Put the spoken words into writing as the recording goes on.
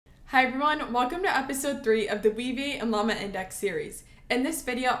Hi everyone, welcome to episode 3 of the Weaviate and LlamaIndex series. In this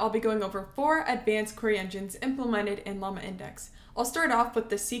video, I'll be going over 4 advanced query engines implemented in LlamaIndex. I'll start off with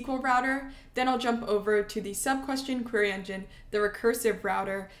the SQL Router, then I'll jump over to the SubQuestion query engine, the Recursive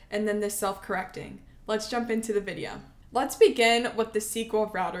Router, and then the Selfcorrecting. Let's jump into the video. Let's begin with the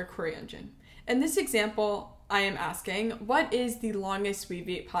SQL Router query engine. In this example, I am asking, what is the longest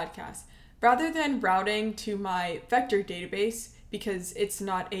Weaviate podcast? Rather than routing to my vector database, because it's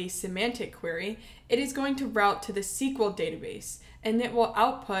not a semantic query, it is going to route to the SQL database, and it will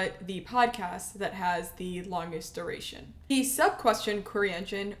output the podcast that has the longest duration. The SubQuestion query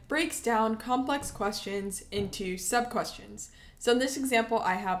engine breaks down complex questions into subquestions. So in this example,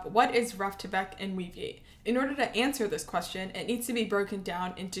 I have what is ref2vec in Weaviate. In order to answer this question, it needs to be broken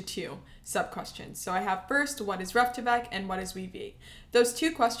down into 2 subquestions. So I have first, what is ref2vec and what is Weaviate. Those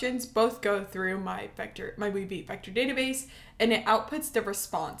 2 questions both go through my Weaviate vector database, and it outputs the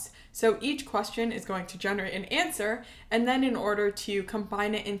response. So each question is going to generate an answer, and then in order to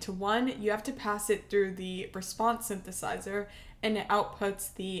combine it into one, you have to pass it through the response synthesizer, and it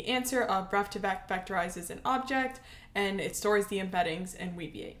outputs the answer of ref2vec vectorizes an object, and it stores the embeddings in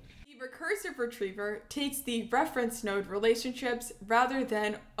Weaviate. The Cursive Retriever takes the reference node relationships rather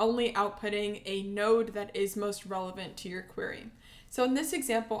than only outputting a node that is most relevant to your query. So in this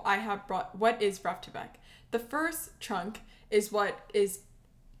example, I have brought what is ref2vec. The first chunk is what is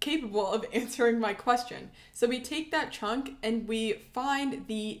capable of answering my question. So we take that chunk and we find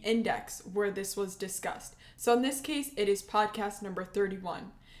the index where this was discussed. So in this case, it is podcast number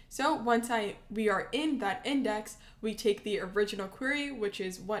 31. So once we are in that index, we take the original query, which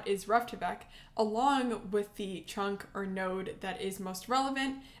is what is ref2vec, along with the chunk or node that is most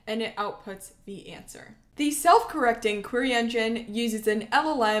relevant, and it outputs the answer. The self-correcting query engine uses an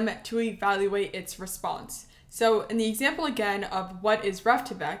LLM to evaluate its response. So in the example again of what is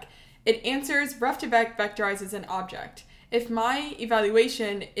ref2vec, it answers ref2vec vectorizes an object. If my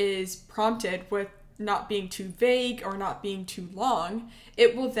evaluation is prompted with not being too vague or not being too long,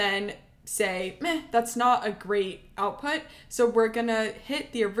 it will then say, meh, that's not a great output, so we're gonna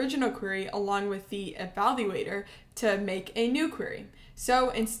hit the original query along with the evaluator to make a new query.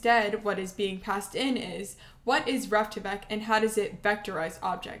 So instead, what is being passed in is, what is ref2vec and how does it vectorize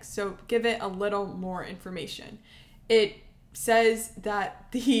objects? So give it a little more information. It says that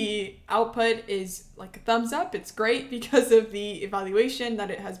the output is like a thumbs up, it's great because of the evaluation that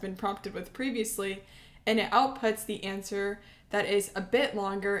it has been prompted with previously, and it outputs the answer that is a bit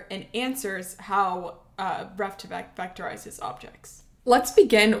longer and answers how ref2vec vectorizes objects. Let's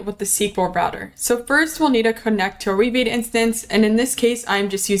begin with the SQL Router. So first we'll need to connect to our Weaviate instance, and in this case I'm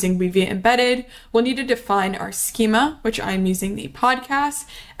just using Weaviate embedded. We'll need to define our schema, which I'm using the podcast,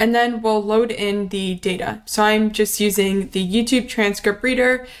 and then we'll load in the data. So I'm just using the YouTube transcript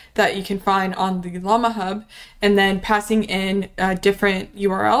reader that you can find on the Llama Hub, and then passing in different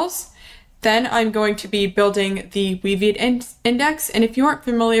URLs. Then I'm going to be building the Weaviate index, and if you aren't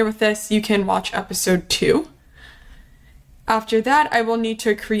familiar with this, you can watch episode 2. After that, I will need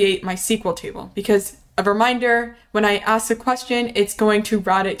to create my SQL table because, a reminder, when I ask a question, it's going to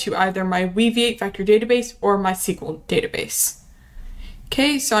route it to either my Weaviate vector database or my SQL database.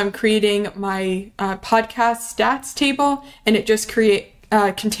 Okay, so I'm creating my podcast stats table, and it just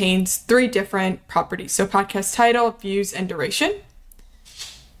contains 3 different properties. So podcast title, views, and duration.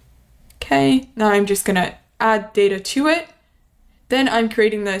 Okay, now I'm just gonna add data to it. Then I'm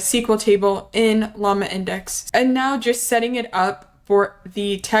creating the SQL table in LlamaIndex, and now just setting it up for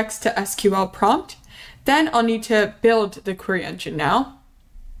the text to SQL prompt. Then I'll need to build the query engine now.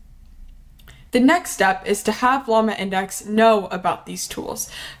 The next step is to have LlamaIndex know about these tools.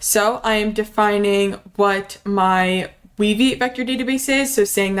 So I am defining what my Weaviate vector database is, so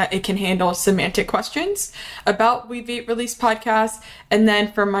saying that it can handle semantic questions about Weaviate release podcasts, and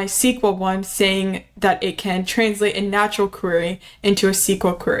then for my SQL one, saying that it can translate a natural query into a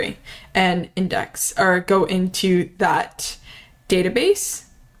SQL query and index or go into that database.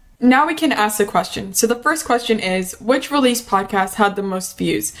 Now we can ask a question. So the first question is, which release podcast had the most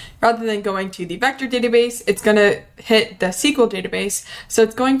views? Rather than going to the vector database, it's going to hit the SQL database. So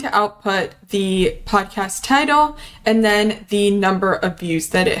it's going to output the podcast title and then the number of views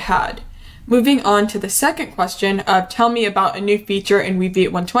that it had. Moving on to the second question of tell me about a new feature in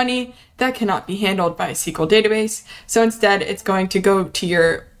Weaviate 120 that cannot be handled by a SQL database. So instead, it's going to go to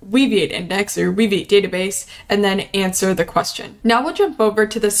your Weaviate index or Weaviate database and then answer the question. Now we'll jump over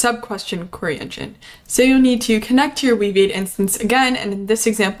to the SubQuestion query engine. So you'll need to connect to your Weaviate instance again, and in this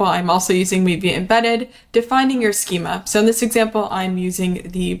example, I'm also using Weaviate embedded, defining your schema. So in this example, I'm using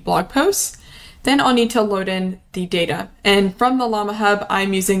the blog posts. Then I'll need to load in the data. And from the Llama Hub,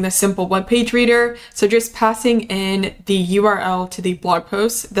 I'm using the simple web page reader. So just passing in the URL to the blog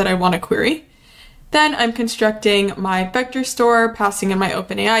post that I want to query. Then I'm constructing my vector store, passing in my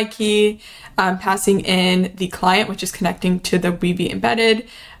OpenAI key, passing in the client, which is connecting to the Weaviate embedded,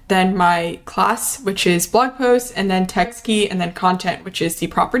 then my class, which is blog post, and then text key, and then content, which is the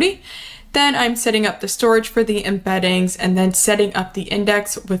property. Then I'm setting up the storage for the embeddings, and then setting up the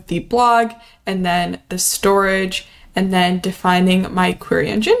index with the blog, and then the storage, and then defining my query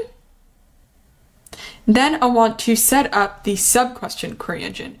engine. Then I want to set up the SubQuestion query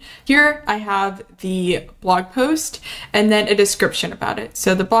engine. Here I have the blog post and then a description about it.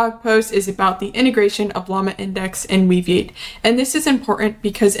 So the blog post is about the integration of LlamaIndex and Weaviate. And this is important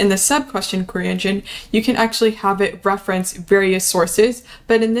because in the SubQuestion query engine, you can actually have it reference various sources,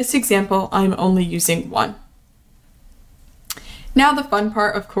 but in this example, I'm only using one. Now the fun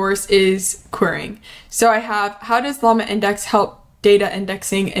part, of course, is querying. So I have, how does LlamaIndex help data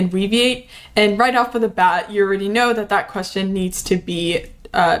indexing in Weaviate? And right off of the bat, you already know that that question needs to be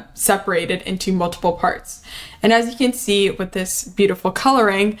separated into multiple parts. And as you can see with this beautiful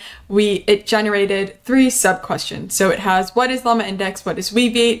coloring, it generated 3 sub-questions. So it has, what is LlamaIndex, what is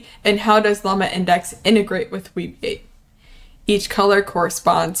Weaviate, and how does LlamaIndex integrate with Weaviate? Each color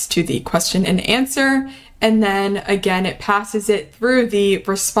corresponds to the question and answer, and then again it passes it through the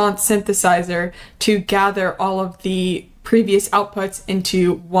response synthesizer to gather all of the previous outputs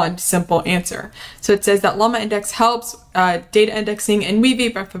into one simple answer. So it says that LlamaIndex helps data indexing in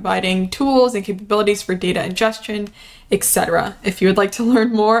Weaviate by providing tools and capabilities for data ingestion, etc. If you would like to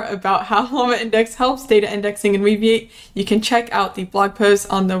learn more about how LlamaIndex helps data indexing in Weaviate, you can check out the blog post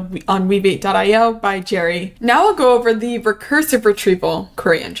on weaviate.io by Jerry. Now I'll go over the recursive retrieval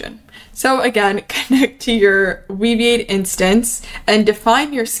query engine. So again, connect to your Weaviate instance and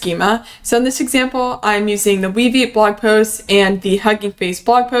define your schema. So in this example, I'm using the Weaviate blog post and the Hugging Face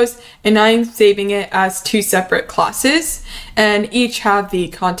blog post, and I'm saving it as 2 separate classes, and each have the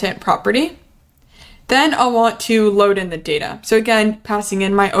content property. Then I'll want to load in the data. So again, passing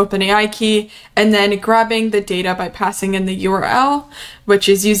in my OpenAI key and then grabbing the data by passing in the URL, which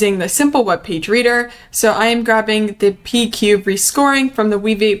is using the simple web page reader. So I am grabbing the PQ rescoring from the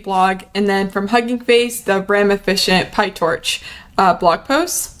Weaviate blog, and then from Hugging Face, the RAM efficient PyTorch blog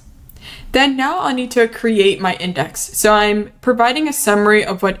posts. Then now I'll need to create my index. So I'm providing a summary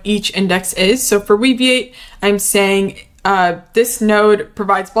of what each index is. So for Weaviate, I'm saying this node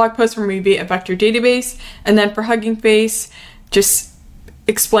provides blog posts from Weaviate, a vector database, and then for Hugging Face, just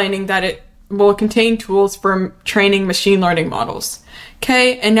explaining that it will contain tools for training machine learning models.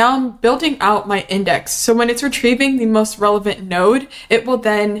 Okay, and now I'm building out my index. So when it's retrieving the most relevant node, it will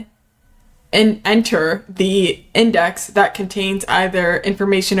then enter the index that contains either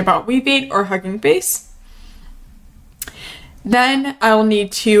information about Weaviate or Hugging Face. Then I'll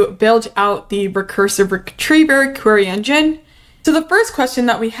need to build out the recursive retriever query engine. So the first question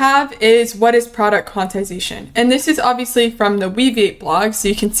that we have is, what is product quantization? And this is obviously from the Weaviate blog, so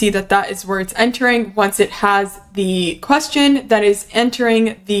you can see that that is where it's entering once it has the question that is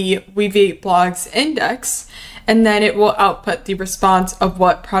entering the Weaviate blog's index, and then it will output the response of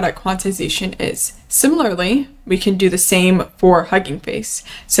what product quantization is. Similarly, we can do the same for Hugging Face.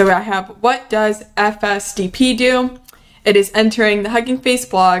 So I have, what does FSDP do? It is entering the Hugging Face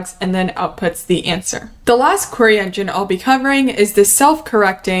blogs and then outputs the answer. The last query engine I'll be covering is the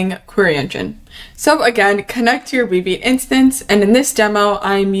self-correcting query engine. So again, connect to your Weaviate instance, and in this demo,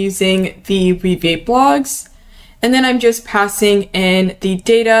 I'm using the Weaviate blogs, and then I'm just passing in the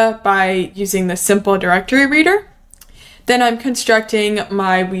data by using the simple directory reader. Then I'm constructing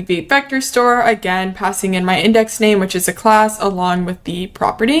my Weaviate vector store, again, passing in my index name, which is a class, along with the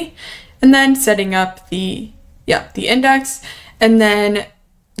property, and then setting up the index, and then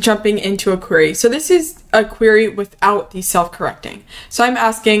jumping into a query. So this is a query without the self-correcting. So I'm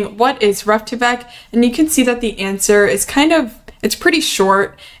asking, what is ref2vec? And you can see that the answer is it's pretty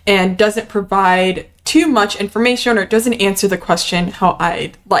short and doesn't provide too much information, or it doesn't answer the question how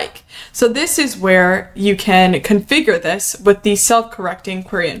I'd like. So this is where you can configure this with the self-correcting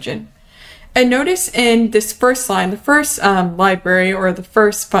query engine. And notice in this first line, the first library or the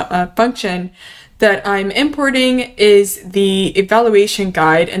first function that I'm importing is the evaluation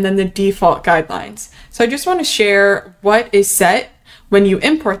guide and then the default guidelines. So I just want to share what is set when you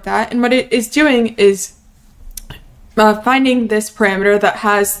import that, and what it is doing is finding this parameter that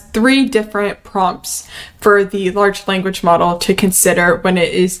has 3 different prompts for the large language model to consider when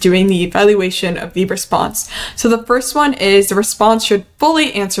it is doing the evaluation of the response. So the first one is the response should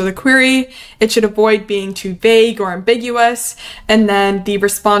fully answer the query, it should avoid being too vague or ambiguous, and then the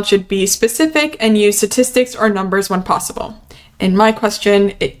response should be specific and use statistics or numbers when possible. In my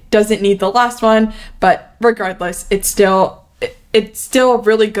question, it doesn't need the last one, but regardless, it's still a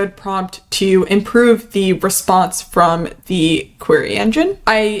really good prompt to improve the response from the query engine.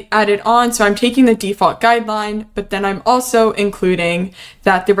 I added on, so I'm taking the default guideline, but then I'm also including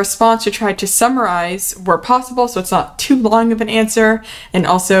that the response should try to summarize where possible, so it's not too long of an answer. And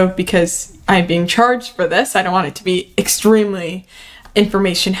also because I'm being charged for this, I don't want it to be extremely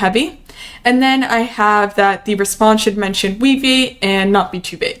information heavy. And then I have that the response should mention Weaviate and not be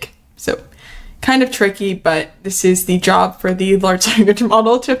too vague. So kind of tricky, but this is the job for the large language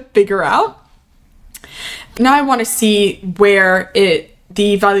model to figure out. Now I want to see where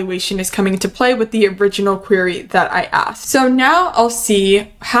the evaluation is coming into play with the original query that I asked. So now I'll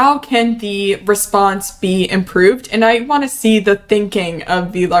see how can the response be improved, and I want to see the thinking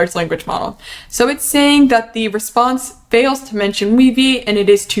of the large language model. So it's saying that the response fails to mention Weaviate and it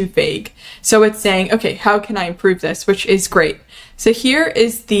is too vague. So it's saying, okay, how can I improve this, which is great. So here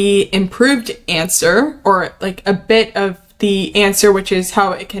is the improved answer, or like a bit of the answer, which is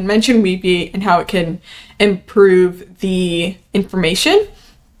how it can mention Weaviate and how it can improve the information.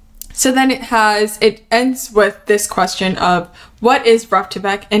 So then it ends with this question of what is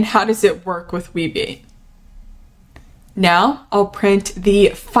Retrieval and how does it work with Weaviate? Now I'll print the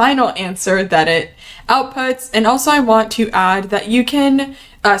final answer that it outputs, and also I want to add that you can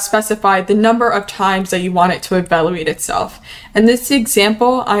specify the number of times that you want it to evaluate itself. And this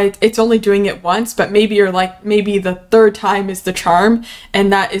example, it's only doing it once, but maybe you're like, maybe the 3rd time is the charm,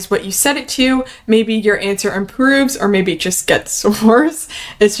 and that is what you set it to. Maybe your answer improves, or maybe it just gets worse.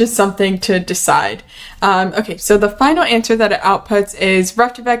 It's just something to decide. Okay, so the final answer that it outputs is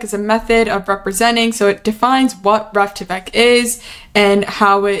Retrieval is a method of representing, so it defines what Retrieval is and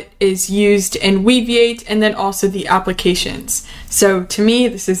how it is used in Weaviate, and then also the applications. So to me,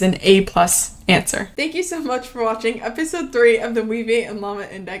 this is an A+ answer. Thank you so much for watching episode 3 of the Weaviate and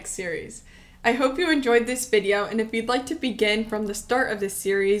LlamaIndex series. I hope you enjoyed this video, and if you'd like to begin from the start of this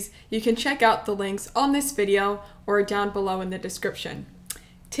series, you can check out the links on this video or down below in the description.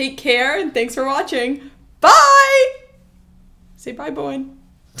 Take care, and thanks for watching. Bye! Say bye, Bowen.